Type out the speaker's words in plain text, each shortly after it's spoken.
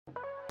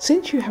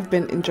Since you have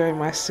been enjoying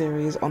my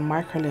series on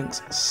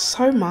microlinks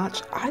so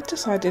much, I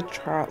decided to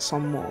try out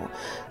some more.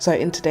 So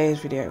in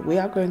today's video, we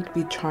are going to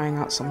be trying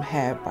out some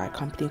hair by a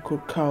company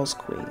called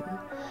Curlsqueen.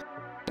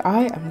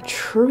 I am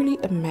truly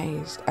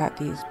amazed at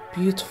these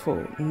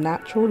beautiful,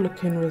 natural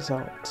looking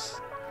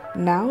results.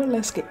 Now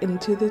let's get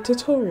into the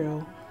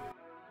tutorial.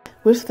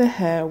 With the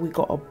hair, we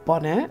got a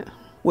bonnet,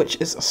 which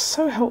is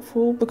so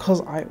helpful because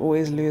I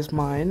always lose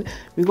mine.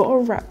 We got a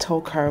rat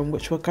tail comb,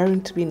 which we're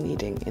going to be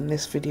needing in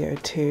this video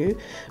too.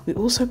 We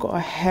also got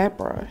a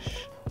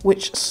hairbrush,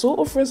 which sort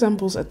of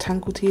resembles a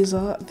tangle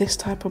teaser. This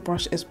type of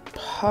brush is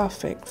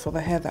perfect for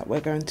the hair that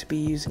we're going to be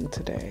using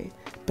today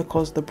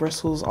because the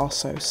bristles are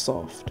so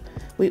soft.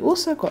 We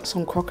also got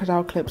some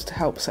crocodile clips to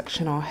help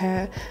section our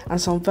hair and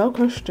some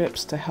velcro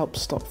strips to help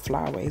stop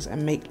flyaways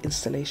and make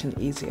installation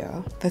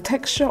easier. The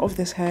texture of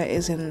this hair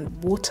is in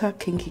water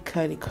kinky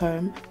curly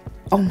comb.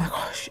 Oh my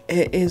gosh,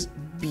 it is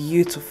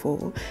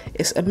beautiful.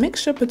 It's a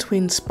mixture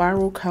between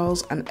spiral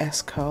curls and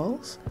S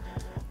curls.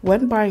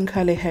 When buying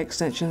curly hair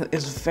extensions,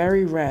 it's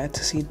very rare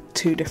to see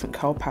two different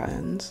curl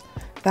patterns.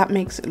 That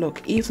makes it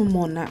look even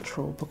more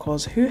natural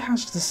because who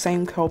has the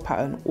same curl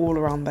pattern all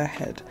around their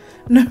head?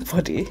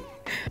 Nobody.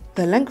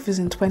 The length is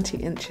in 20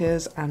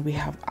 inches and we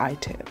have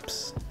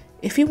ITIPS.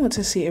 If you want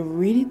to see a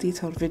really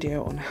detailed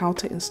video on how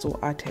to install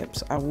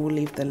ITIPS, I will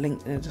leave the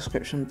link in the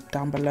description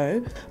down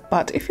below.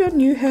 But if you're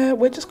new here,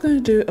 we're just going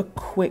to do a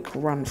quick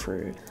run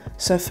through.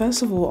 So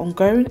first of all, I'm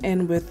going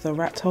in with the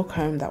rat tail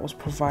comb that was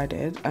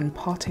provided and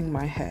parting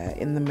my hair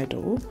in the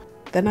middle.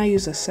 Then I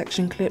use a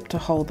section clip to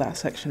hold that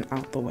section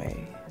out the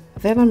way.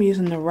 Then I'm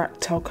using the rat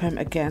tail comb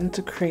again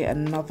to create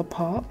another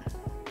part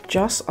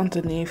just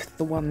underneath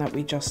the one that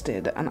we just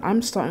did, and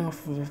I'm starting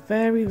off with a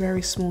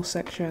very small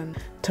section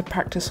to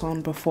practice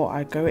on before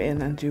I go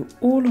in and do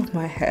all of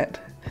my head.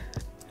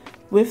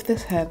 With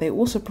this hair, they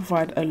also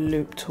provide a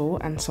loop tool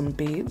and some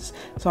beads,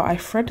 so I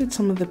threaded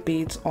some of the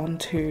beads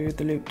onto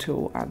the loop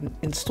tool and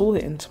installed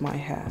it into my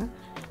hair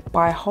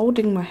by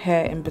holding my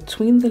hair in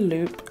between the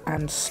loop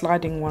and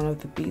sliding one of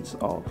the beads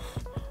off.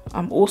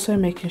 I'm also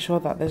making sure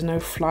that there's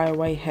no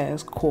flyaway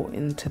hairs caught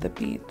into the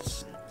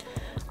beads.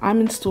 I'm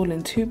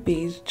installing 2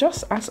 beads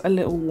just as a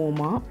little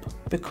warm up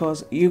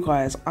because you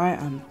guys, I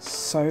am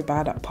so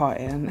bad at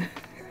parting.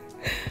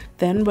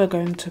 Then we're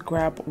going to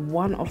grab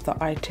one of the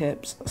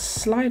ITIPS,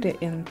 slide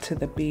it into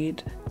the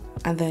bead,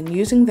 and then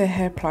using the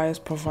hair pliers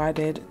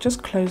provided,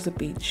 just close the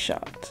bead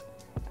shut.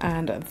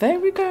 And there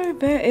we go,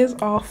 there is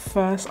our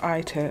first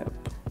ITIP.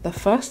 The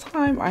first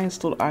time I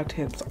installed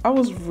ITIPS, I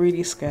was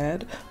really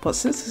scared, but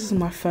since this is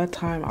my third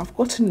time, I've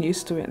gotten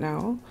used to it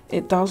now.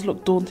 It does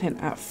look daunting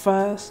at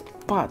first,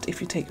 but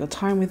if you take your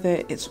time with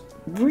it, it's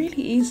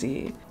really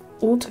easy.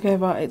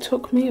 Altogether, it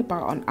took me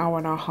about an hour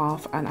and a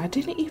half, and I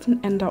didn't even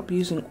end up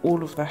using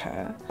all of the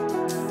hair.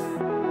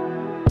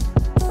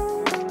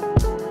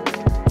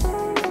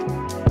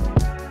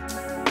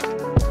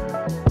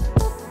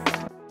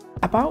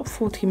 About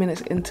 40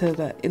 minutes into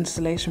the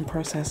installation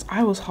process,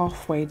 I was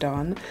halfway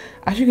done.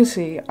 As you can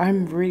see,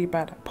 I'm really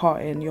bad at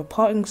parting. Your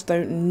partings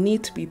don't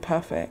need to be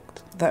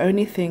perfect. The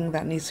only thing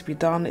that needs to be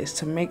done is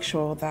to make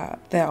sure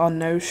that there are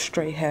no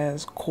stray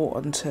hairs caught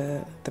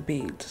onto the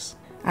beads.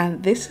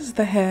 And this is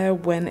the hair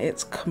when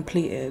it's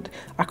completed.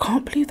 I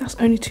can't believe that's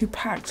only 2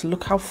 packs.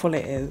 Look how full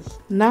it is.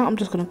 Now I'm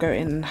just going to go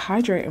in and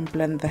hydrate and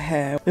blend the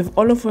hair with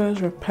olive oil's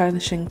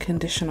replenishing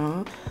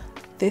conditioner.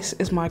 This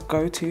is my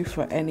go-to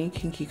for any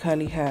kinky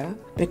curly hair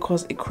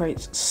because it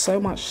creates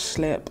so much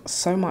slip,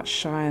 so much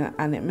shine,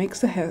 and it makes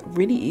the hair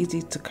really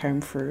easy to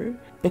comb through.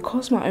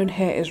 Because my own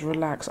hair is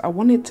relaxed, I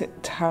wanted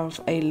it to have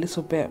a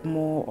little bit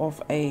more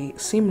of a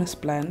seamless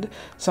blend,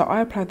 so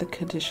I applied the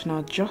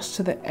conditioner just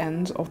to the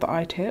ends of the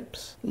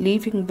ITIPS,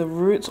 leaving the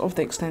roots of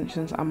the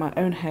extensions and my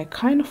own hair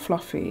kind of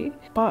fluffy.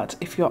 But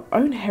if your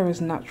own hair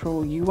is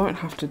natural, you won't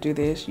have to do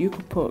this. You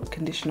could put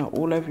conditioner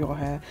all over your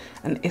hair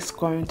and it's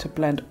going to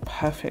blend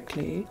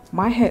perfectly.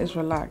 My hair is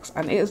relaxed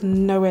and it is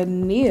nowhere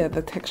near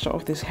the texture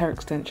of this hair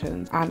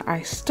extension, and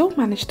I still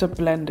managed to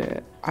blend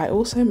it. I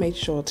also made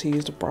sure to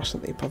use the brush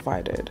that they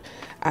provided,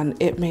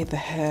 and it made the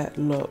hair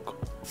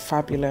look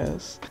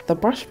fabulous. The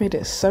brush made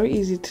it so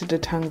easy to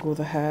detangle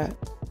the hair.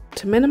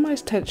 To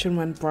minimize tension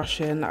when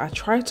brushing, I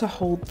try to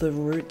hold the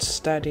roots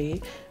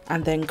steady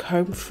and then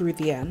comb through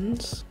the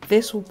ends.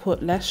 This will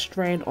put less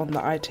strain on the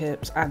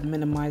ITIPS and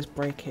minimize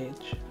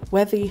breakage.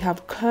 Whether you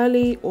have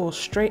curly or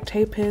straight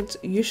tapered,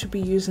 you should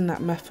be using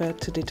that method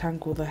to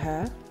detangle the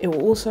hair. It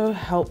will also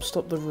help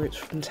stop the roots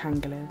from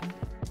tangling.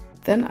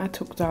 Then I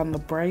took down the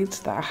braids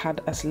that I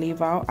had as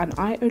leave out, and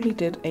I only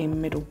did a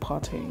middle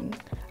parting.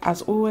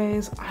 As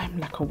always, I'm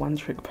like a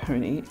one-trick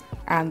pony,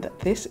 and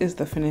this is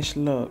the finished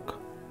look.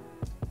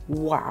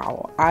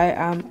 Wow, I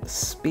am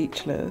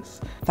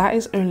speechless. That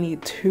is only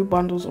 2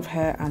 bundles of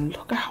hair, and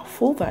look at how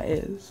full that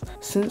is.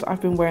 Since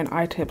I've been wearing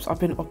ITIPS, I've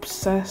been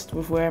obsessed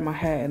with wearing my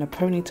hair in a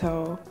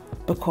ponytail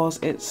because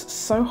it's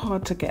so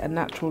hard to get a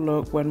natural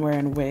look when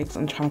wearing wigs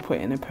and trying to put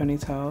it in a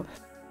ponytail.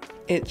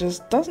 It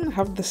just doesn't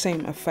have the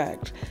same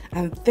effect,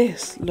 and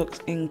this looks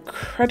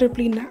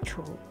incredibly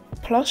natural.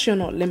 Plus, you're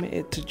not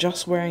limited to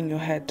just wearing your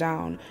hair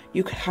down.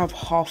 You could have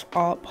half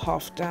up,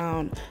 half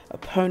down, a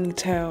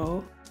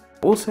ponytail.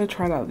 Also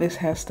tried out this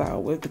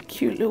hairstyle with the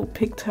cute little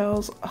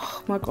pigtails.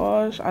 Oh my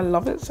gosh, I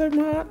love it so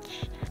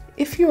much.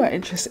 If you are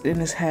interested in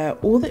this hair,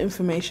 all the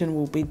information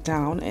will be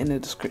down in the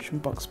description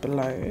box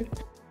below.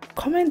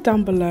 Comment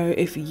down below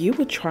if you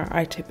would try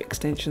ITIP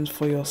extensions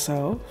for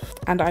yourself.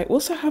 And I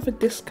also have a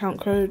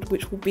discount code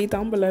which will be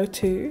down below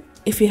too.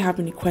 If you have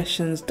any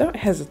questions, don't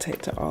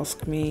hesitate to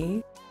ask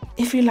me.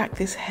 If you like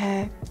this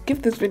hair,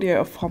 give this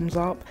video a thumbs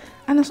up.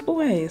 And as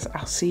always,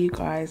 I'll see you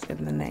guys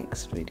in the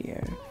next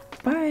video.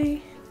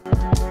 Bye!